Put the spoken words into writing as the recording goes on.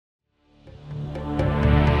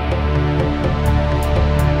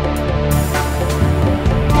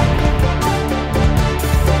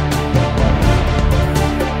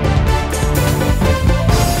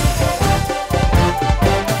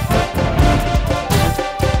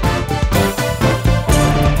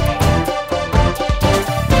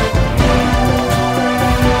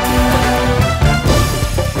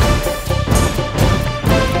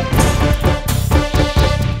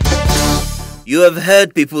You have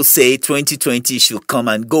heard people say 2020 should come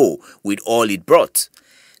and go with all it brought.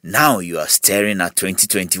 Now you are staring at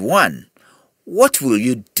 2021. What will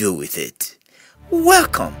you do with it?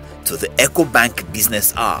 Welcome to the Ecobank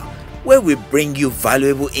Business Hour, where we bring you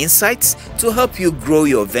valuable insights to help you grow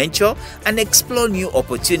your venture and explore new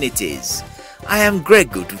opportunities. I am Greg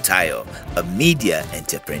Godutayo, a media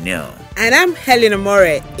entrepreneur. And I'm Helen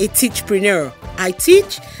Amore, a teachpreneur. I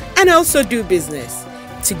teach and also do business.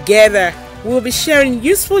 Together, we'll be sharing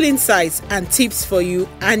useful insights and tips for you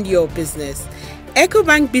and your business.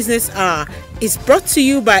 Ecobank Business Hour is brought to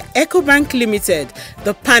you by Ecobank Limited,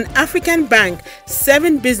 the Pan-African bank,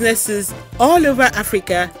 7 businesses all over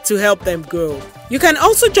Africa to help them grow. You can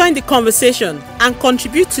also join the conversation and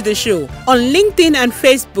contribute to the show on LinkedIn and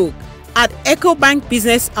Facebook at Ecobank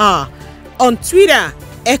Business Hour, on Twitter,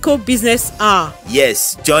 Eco Business Hour.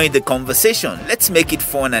 Yes, join the conversation. Let's make it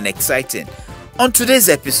fun and exciting. On today's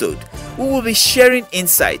episode, we will be sharing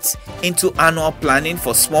insights into annual planning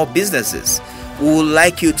for small businesses. We would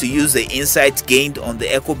like you to use the insights gained on the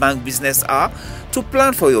Ecobank Business Hour to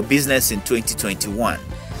plan for your business in 2021.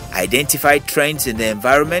 Identify trends in the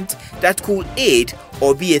environment that could aid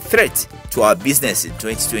or be a threat to our business in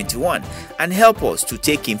 2021 and help us to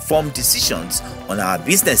take informed decisions on our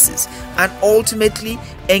businesses and ultimately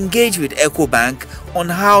engage with Ecobank on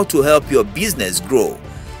how to help your business grow.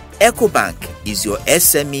 Ecobank is your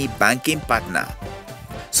SME banking partner.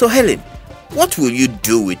 So Helen, what will you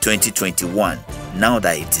do with 2021 now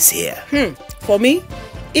that it is here? For me,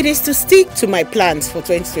 it is to stick to my plans for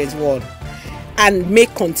 2021 and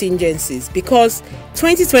make contingencies, because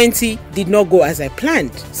 2020 did not go as I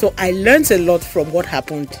planned. So I learned a lot from what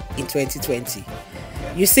happened in 2020.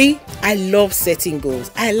 You see, I love setting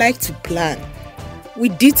goals. I like to plan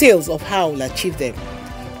with details of how I'll achieve them.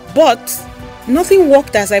 But nothing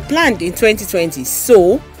worked as I planned in 2020.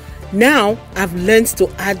 So now I've learned to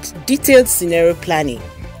add detailed scenario planning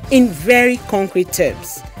in very concrete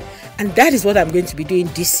terms. And that is what I'm going to be doing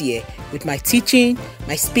this year with my teaching,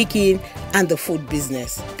 my speaking, and the food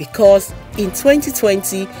business. Because in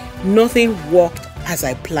 2020, nothing worked as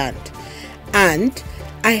I planned. And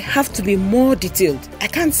I have to be more detailed. I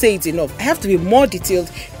can't say it enough. I have to be more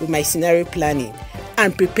detailed with my scenario planning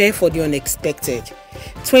and prepare for the unexpected.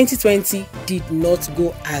 2020 did not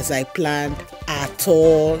go as I planned at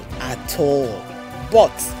all.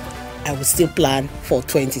 But I will still plan for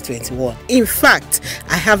 2021. In fact,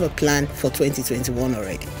 I have a plan for 2021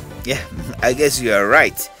 already. Yeah, I guess you are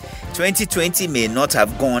right. 2020 may not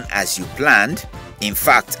have gone as you planned. In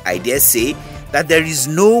fact, I dare say that there is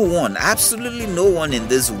no one, absolutely no one in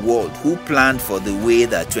this world who planned for the way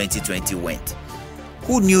that 2020 went.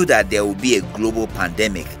 Who knew that there would be a global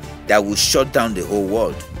pandemic that will shut down the whole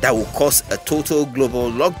world, that will cause a total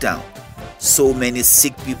global lockdown? So many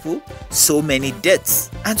sick people, so many deaths,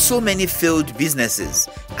 and so many failed businesses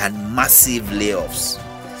and massive layoffs.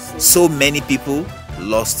 So many people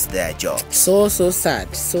lost their jobs. So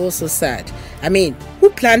sad. I mean, who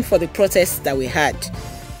planned for the protests that we had,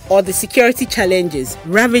 or the security challenges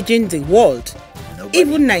ravaging the world? Nobody.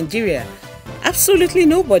 Even Nigeria. Absolutely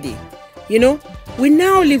nobody. You know, we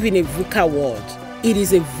now live in a VUCA world. It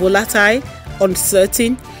is a volatile,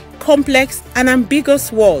 uncertain, complex, and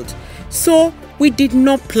ambiguous world. So we did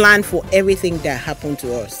not plan for everything that happened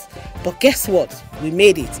to us. But guess what? We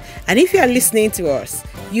made it. And if you are listening to us,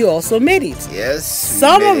 you also made it. Yes.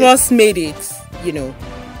 Some of us made it,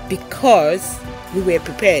 because we were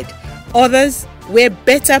prepared. Others were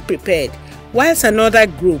better prepared, whilst another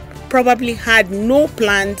group probably had no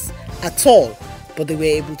plans at all, but they were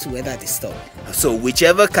able to weather the storm. So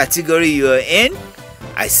whichever category you are in,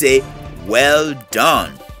 I say, well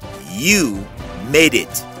done. You made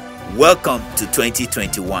it. Welcome to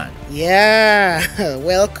 2021. Yeah,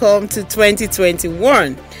 welcome to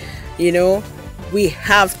 2021. We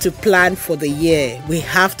have to plan for the year. We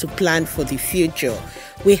have to plan for the future.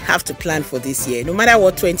 We have to plan for this year. No matter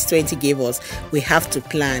what 2020 gave us, we have to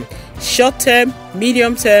plan short term,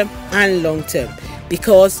 medium term, and long term.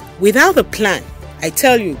 Because without a plan, I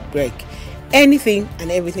tell you, Greg, anything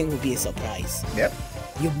and everything will be a surprise. Yep.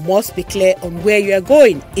 You must be clear on where you are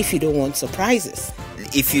going if you don't want surprises.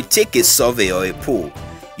 If you take a survey or a poll,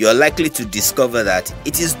 you're likely to discover that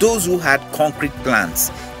it is those who had concrete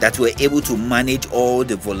plans that were able to manage all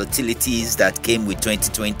the volatilities that came with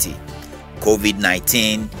 2020.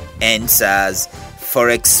 COVID-19, NSAS,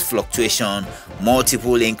 forex fluctuation,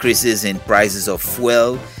 multiple increases in prices of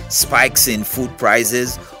fuel, spikes in food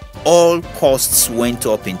prices, all costs went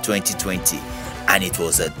up in 2020, and it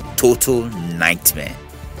was a total nightmare.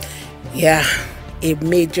 Yeah, a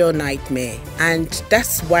major nightmare, and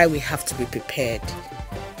that's why we have to be prepared.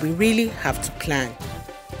 we really have to plan.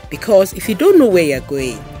 Because if you don't know where you're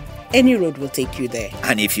going, any road will take you there.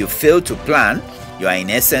 And if you fail to plan, you are in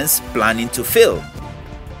essence planning to fail.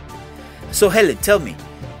 So Helen, tell me,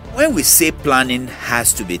 when we say planning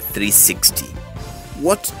has to be 360,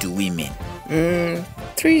 what do we mean?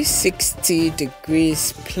 360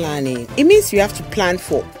 degrees planning. It means you have to plan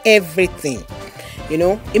for everything.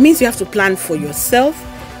 It means you have to plan for yourself,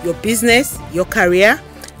 your business, your career,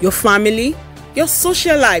 your family, your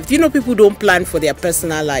social life. People don't plan for their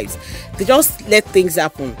personal lives. They just let things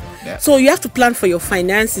happen. Yeah. So you have to plan for your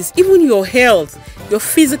finances, even your health, your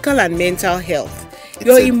physical and mental health,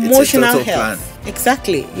 your emotional health. Plan.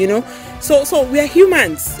 Exactly. So we are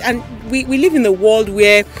humans, and we live in a world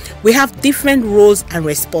where we have different roles and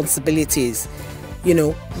responsibilities.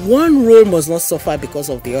 One role must not suffer because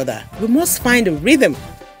of the other. We must find a rhythm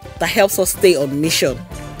that helps us stay on mission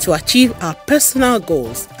to achieve our personal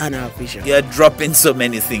goals and our vision. You're dropping so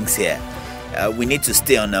many things here. We need to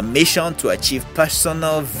stay on a mission to achieve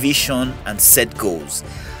personal vision and set goals.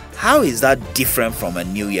 How is that different from a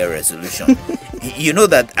New Year resolution? You know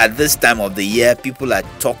that at this time of the year, people are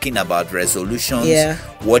talking about resolutions,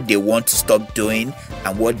 what they want to stop doing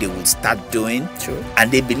and what they will start doing. True.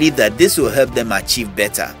 And they believe that this will help them achieve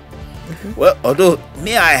better. Well, although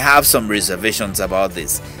may I have some reservations about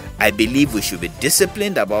this, I believe we should be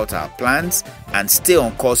disciplined about our plans and stay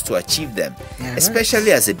on course to achieve them,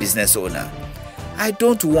 especially as a business owner. I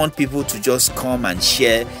don't want people to just come and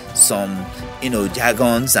share some,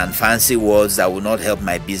 jargons and fancy words that will not help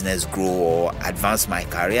my business grow or advance my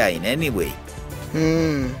career in any way.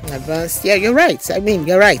 Advance. Yeah, you're right.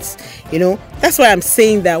 You're right. That's why I'm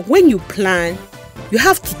saying that when you plan, you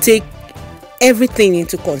have to take everything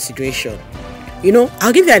into consideration.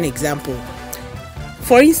 I'll give you an example.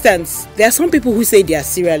 For instance, there are some people who say they are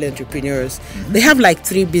serial entrepreneurs. They have like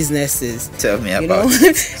 3 businesses. Tell me about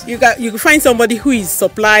it. You can find somebody who is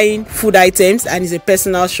supplying food items and is a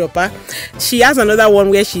personal shopper. She has another one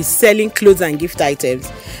where she's selling clothes and gift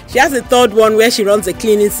items. She has a third one where she runs the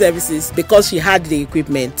cleaning services because she had the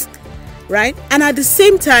equipment, right? And at the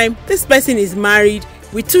same time, this person is married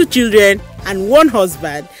with 2 children and 1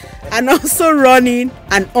 husband, and also running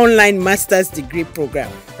an online master's degree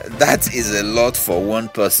program. That is a lot for one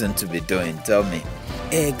person to be doing. Tell me.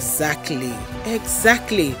 Exactly.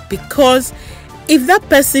 Because if that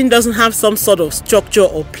person doesn't have some sort of structure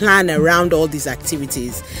or plan around all these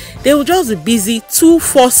activities, they will just be busy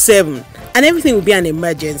 24/7 and everything will be an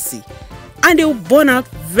emergency. And they will burn out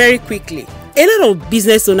very quickly. A lot of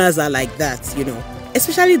business owners are like that,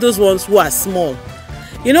 especially those ones who are small.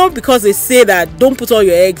 Because they say that don't put all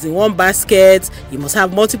your eggs in one basket, you must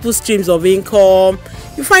have multiple streams of income.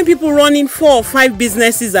 You find people running 4 or 5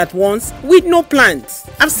 businesses at once with no plans.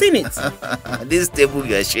 I've seen it. This table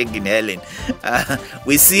you are shaking, Helen.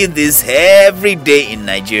 We see this every day in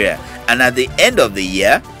Nigeria. And at the end of the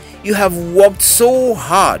year, you have worked so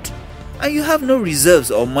hard and you have no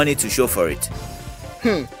reserves or money to show for it.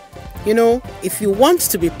 If you want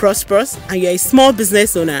to be prosperous and you're a small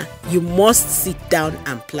business owner, you must sit down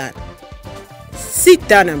and plan. Sit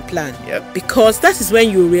down and plan. Yep. Because that is when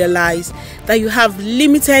you realize that you have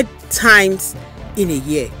limited times in a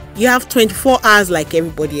year. You have 24 hours like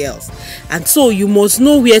everybody else. And so you must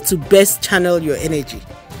know where to best channel your energy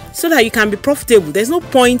so that you can be profitable. There's no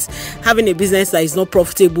point having a business that is not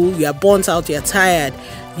profitable. You are burnt out, you are tired.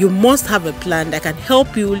 You must have a plan that can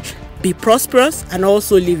help you be prosperous and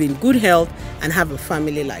also live in good health and have a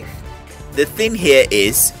family life. The thing here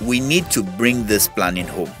is we need to bring this planning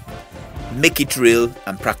home. Make it real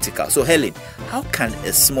and practical. So Helen, how can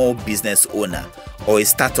a small business owner or a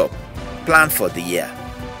startup plan for the year?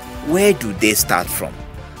 Where do they start from?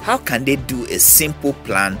 How can they do a simple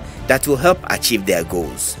plan that will help achieve their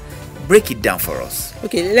goals? Break it down for us.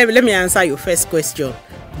 Okay, let me answer your first question.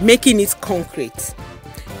 Making it concrete.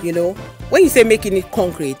 When you say making it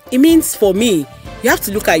concrete, it means for me, you have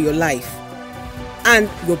to look at your life and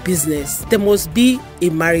your business. There must be a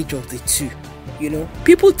marriage of the two.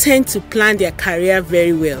 People tend to plan their career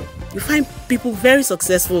very well. You find people very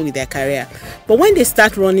successful with their career. But when they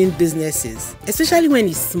start running businesses, especially when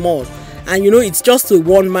it's small, and it's just a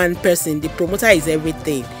one-man person, the promoter is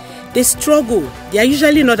everything, they struggle. They are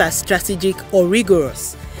usually not as strategic or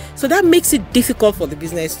rigorous. So that makes it difficult for the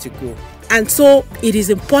business to grow. And so it is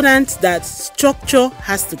important that structure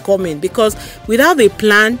has to come in, because without a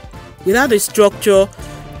plan, without a structure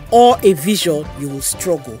or a vision, you will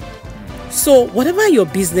struggle. So whatever your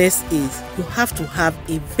business is, you have to have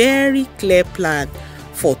a very clear plan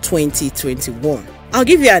for 2021. I'll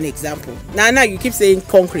give you an example. Now you keep saying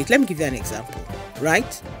concrete. Let me give you an example,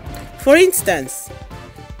 right? For instance,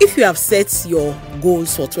 if you have set your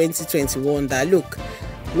goals for 2021 that, look,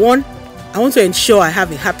 one, I want to ensure I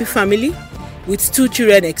have a happy family with 2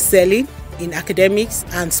 children excelling in academics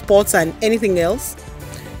and sports and anything else.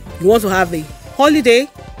 You want to have a holiday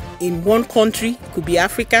in one country, could be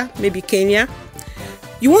Africa, maybe Kenya.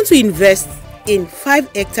 You want to invest in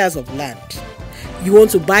 5 hectares of land. You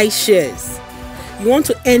want to buy shares. You want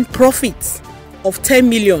to earn profits of 10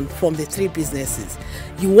 million from the 3 businesses.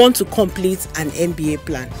 You want to complete an MBA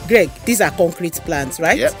plan. Greg, these are concrete plans,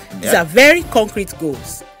 right? Yep. These are very concrete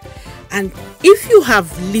goals. And if you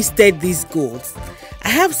have listed these goals, I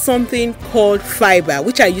have something called Fiber,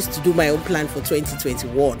 which I used to do my own plan for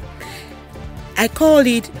 2021. I call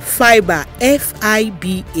it Fiber,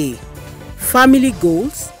 F-I-B-A. Family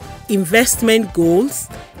goals, investment goals,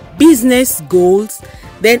 business goals,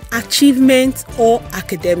 then achievement or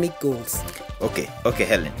academic goals. Okay,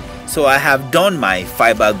 Helen. So I have done my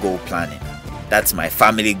Fiber goal planning. That's my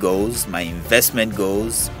family goals, my investment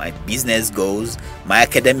goals, my business goals, my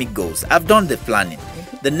academic goals. I've done the planning.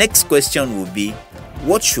 The next question will be,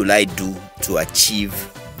 what should I do to achieve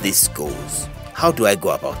these goals? How do I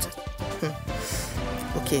go about it?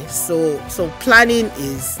 Okay, so planning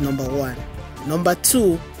is number 1. Number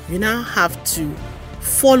 2, you now have to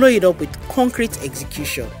follow it up with concrete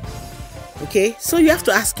execution. Okay, so you have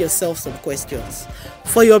to ask yourself some questions.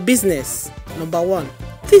 For your business, number 1,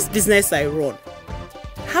 this business I run,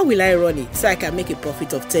 how will I run it so I can make a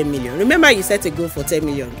profit of 10 million? Remember, you set a goal for 10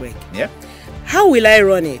 million, Greg. Yeah. How will I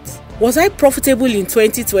run it? Was I profitable in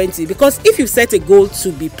 2020? Because if you set a goal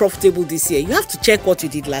to be profitable this year, you have to check what you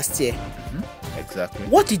did last year. Exactly.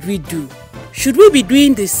 What did we do? Should we be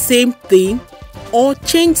doing the same thing or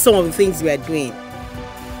change some of the things we are doing?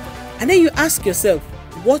 And then you ask yourself,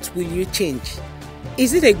 what will you change?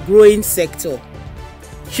 Is it a growing sector?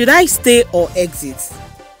 Should I stay or exit?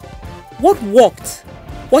 What worked?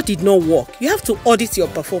 What did not work? You have to audit your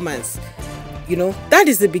performance. You know, that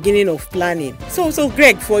is the beginning of planning. So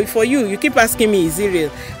Greg, for you, you keep asking me, is it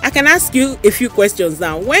real? I can ask you a few questions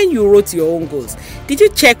now. When you wrote your own goals, did you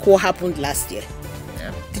check what happened last year?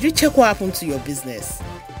 Yeah. Did you check what happened to your business?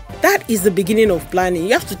 That is the beginning of planning.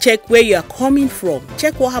 You have to check where you are coming from.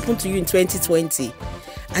 Check what happened to you in 2020.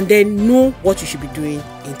 And then know what you should be doing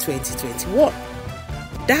in 2021.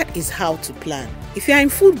 That is how to plan. If you are in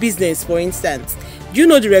food business, for instance, do you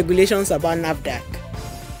know the regulations about NAFDAC?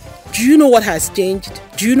 Do you know what has changed?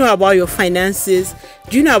 Do you know about your finances?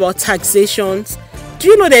 Do you know about taxations? Do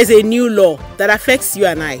you know there's a new law that affects you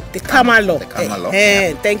and I? The Kama law. The Kama law.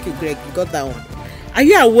 Thank you, Greg. You got that one. Are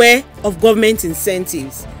you aware of government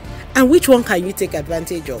incentives? And which one can you take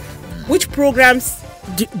advantage of? Which programs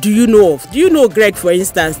do you know of? Do you know, Greg, for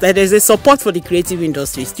instance, that there's a support for the creative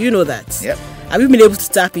industries? Do you know that? Yep. Have you been able to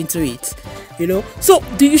tap into it? You know, so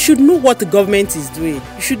you should know what the government is doing.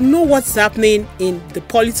 You should know what's happening in the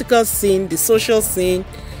political scene, the social scene.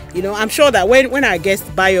 You know, I'm sure that when our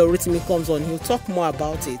guest Bayo Rotimi comes on, he'll talk more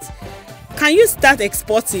about it. Can you start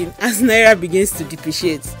exporting as Naira begins to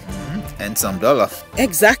depreciate? And some dollars.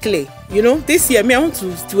 Exactly. You know, this year, I want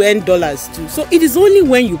to earn dollars too. So it is only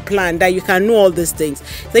when you plan that you can know all these things.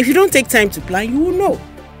 So if you don't take time to plan, you will know.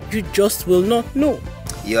 You just will not know.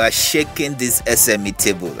 You are shaking this SME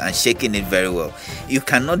table and shaking it very well. You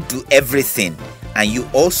cannot do everything, and you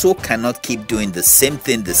also cannot keep doing the same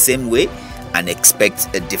thing the same way and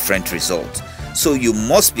expect a different result. So you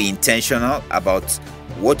must be intentional about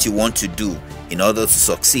what you want to do in order to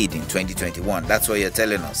succeed in 2021. That's what you're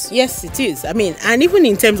telling us. Yes, it is. I mean, and even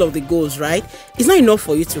in terms of the goals, right? It's not enough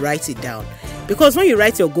for you to write it down. Because when you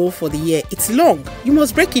write your goal for the year, it's long. You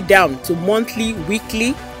must break it down to monthly,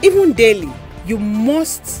 weekly, even daily. You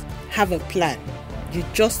must have a plan. You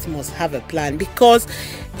just must have a plan, because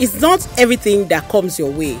it's not everything that comes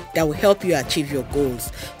your way that will help you achieve your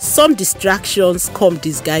goals. Some distractions come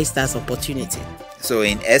disguised as opportunity. So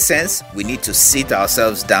in essence, we need to sit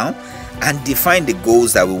ourselves down and define the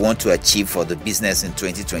goals that we want to achieve for the business in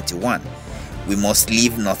 2021. We must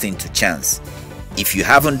leave nothing to chance. If you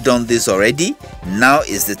haven't done this already, now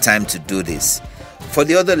is the time to do this. For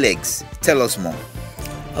the other legs, tell us more.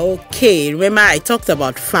 Okay, remember I talked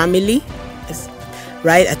about family,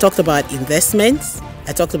 right? I talked about investments,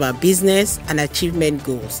 I talked about business and achievement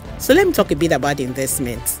goals. So let me talk a bit about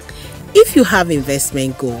investments. If you have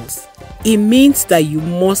investment goals, it means that you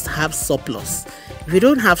must have surplus. If you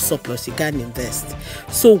don't have surplus, you can't invest.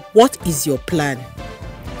 So what is your plan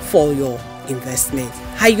for your investment?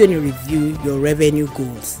 How are you going to review your revenue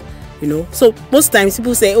goals? You know, so most times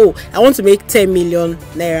people say, oh, I want to make 10 million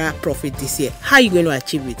naira profit this year. How are you going to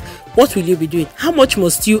achieve it? What will you be doing? How much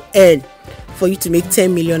must you earn for you to make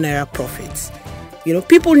 10 million naira profits?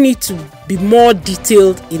 People need to be more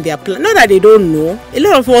detailed in their plan. Not that they don't know. A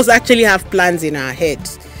lot of us actually have plans in our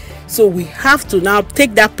heads. So we have to now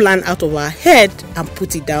take that plan out of our head and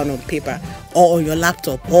put it down on paper or on your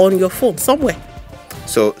laptop or on your phone somewhere.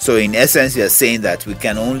 So in essence, you're saying that we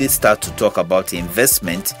can only start to talk about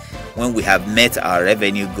investment when we have met our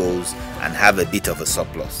revenue goals and have a bit of a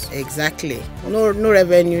surplus. Exactly. No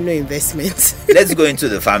revenue, no investment. Let's go into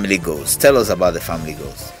the family goals. Tell us about the family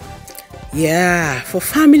goals. Yeah, for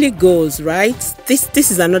family goals, right?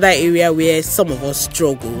 This is another area where some of us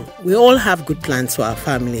struggle. We all have good plans for our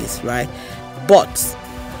families, right? But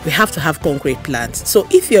we have to have concrete plans. So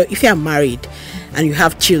if you're married and you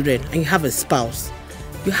have children and you have a spouse,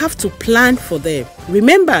 you have to plan for them.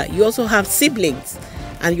 Remember, you also have siblings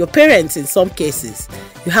and your parents in some cases.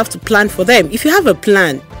 You have to plan for them. If you have a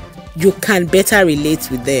plan, you can better relate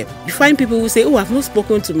with them. You find people who say, I've not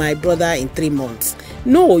spoken to my brother in 3 months.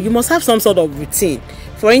 No, you must have some sort of routine.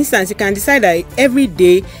 For instance, you can decide that every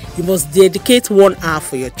day you must dedicate 1 hour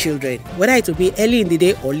for your children. Whether it will be early in the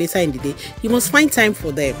day or later in the day, you must find time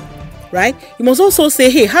for them, right? You must also say,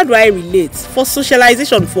 hey, how do I relate? For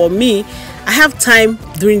socialization, for me, I have time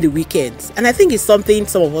during the weekends. And I think it's something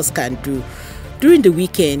some of us can do. During the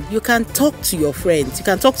weekend, you can talk to your friends. You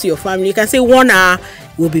can talk to your family. You can say 1 hour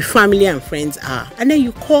will be family and friends hour. And then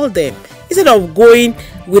you call them. Instead of going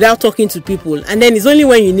without talking to people, and then it's only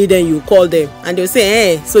when you need them you call them and they'll say,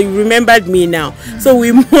 hey, so you remembered me now. So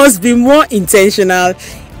we must be more intentional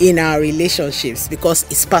in our relationships because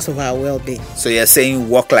it's part of our well-being. So you're saying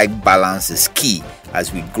work-life balance is key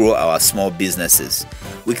as we grow our small businesses.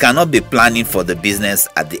 We cannot be planning for the business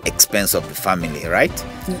at the expense of the family, right?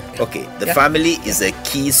 Okay, the family is a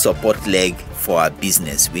key support leg for our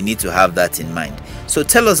business. We need to have that in mind. So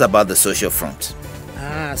tell us about the social front.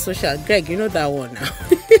 Social. Greg, you know that one now.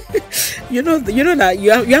 you know that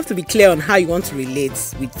you have to be clear on how you want to relate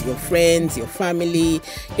with your friends, your family,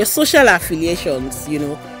 your social affiliations,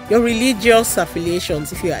 your religious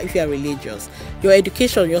affiliations if you are religious, your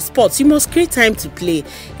education, your sports. You must create time to play.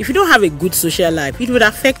 If you don't have a good social life, it would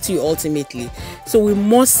affect you ultimately. So we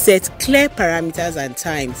must set clear parameters and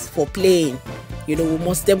times for playing. We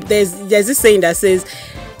must. There's this saying that says,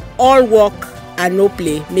 all work and no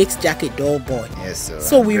play makes Jack a dull boy. Yes, sir.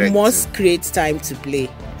 So we must create time to play.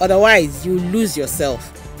 Otherwise, you lose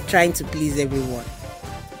yourself trying to please everyone.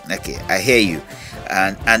 Okay, I hear you.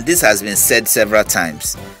 And this has been said several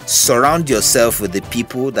times. Surround yourself with the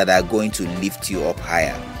people that are going to lift you up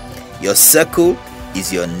higher. Your circle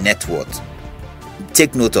is your net worth.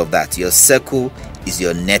 Take note of that. Your circle is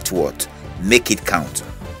your net worth. Make it count.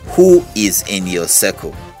 Who is in your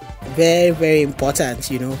circle? Very, very important,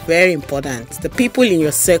 very important. The people in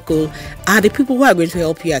your circle are the people who are going to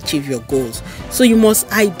help you achieve your goals. So you must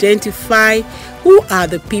identify who are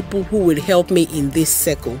the people who will help me in this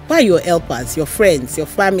circle. Who are your helpers, your friends, your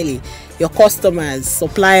family, your customers,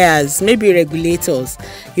 suppliers, maybe regulators,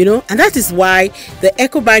 and that is why the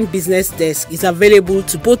Ecobank Business Desk is available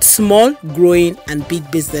to both small, growing and big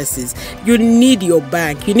businesses. You need your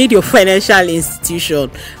bank, you need your financial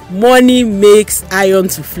institution. Money makes iron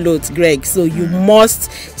to float, Greg. So you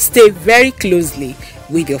must stay very closely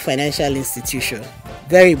with your financial institution.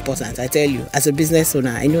 Very important, I tell you, as a business owner,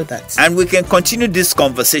 I know that. And we can continue this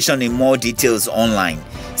conversation in more details online.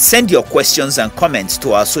 Send your questions and comments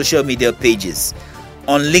to our social media pages.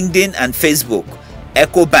 On LinkedIn and Facebook,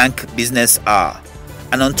 Ecobank Business Hour.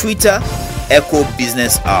 And on Twitter, Eco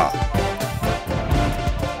Business Hour.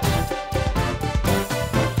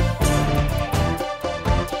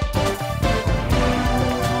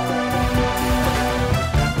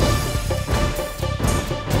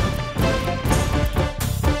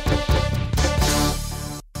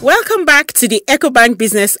 Welcome back to the Ecobank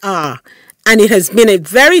Business Hour, and it has been a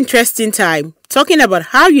very interesting time talking about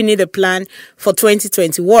how you need a plan for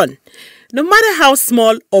 2021. No matter how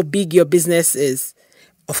small or big your business is,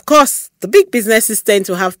 of course, the big businesses tend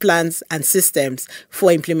to have plans and systems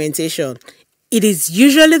for implementation. It is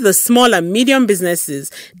usually the small and medium businesses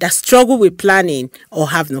that struggle with planning or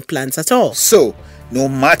have no plans at all. So, no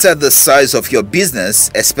matter the size of your business,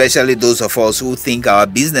 especially those of us who think our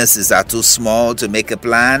businesses are too small to make a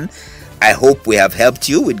plan, I hope we have helped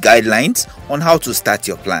you with guidelines on how to start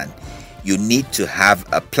your plan. You need to have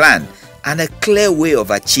a plan and a clear way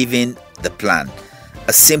of achieving the plan.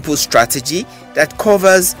 A simple strategy that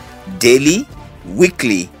covers daily,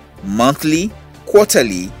 weekly, monthly,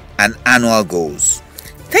 quarterly, and annual goals.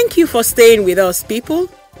 Thank you for staying with us, people.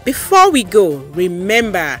 Before we go,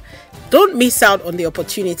 remember, don't miss out on the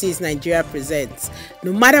opportunities Nigeria presents.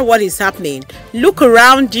 No matter what is happening, look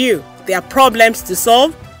around you. There are problems to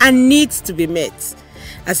solve and needs to be met.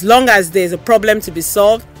 As long as there's a problem to be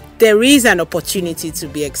solved, there is an opportunity to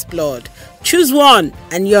be explored. Choose one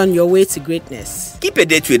and you're on your way to greatness. Keep a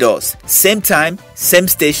date with us. Same time, same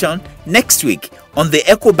station, next week on the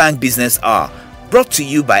Ecobank Business Hour. Brought to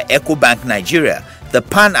you by Ecobank Nigeria, the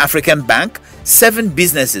Pan-African bank, 7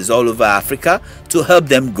 businesses all over Africa to help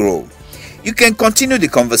them grow. You can continue the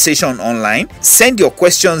conversation online. Send your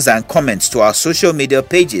questions and comments to our social media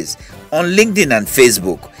pages on LinkedIn and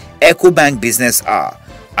Facebook, Ecobank Business Hour,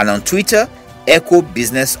 and on Twitter, Eco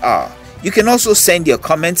Business Hour. You can also send your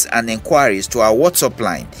comments and inquiries to our WhatsApp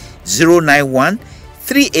line 091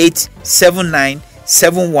 3879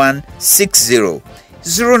 7160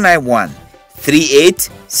 091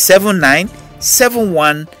 3879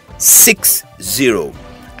 7160.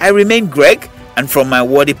 I remain Greg, and from my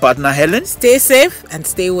worthy partner Helen, stay safe and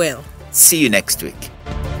stay well. See you next week.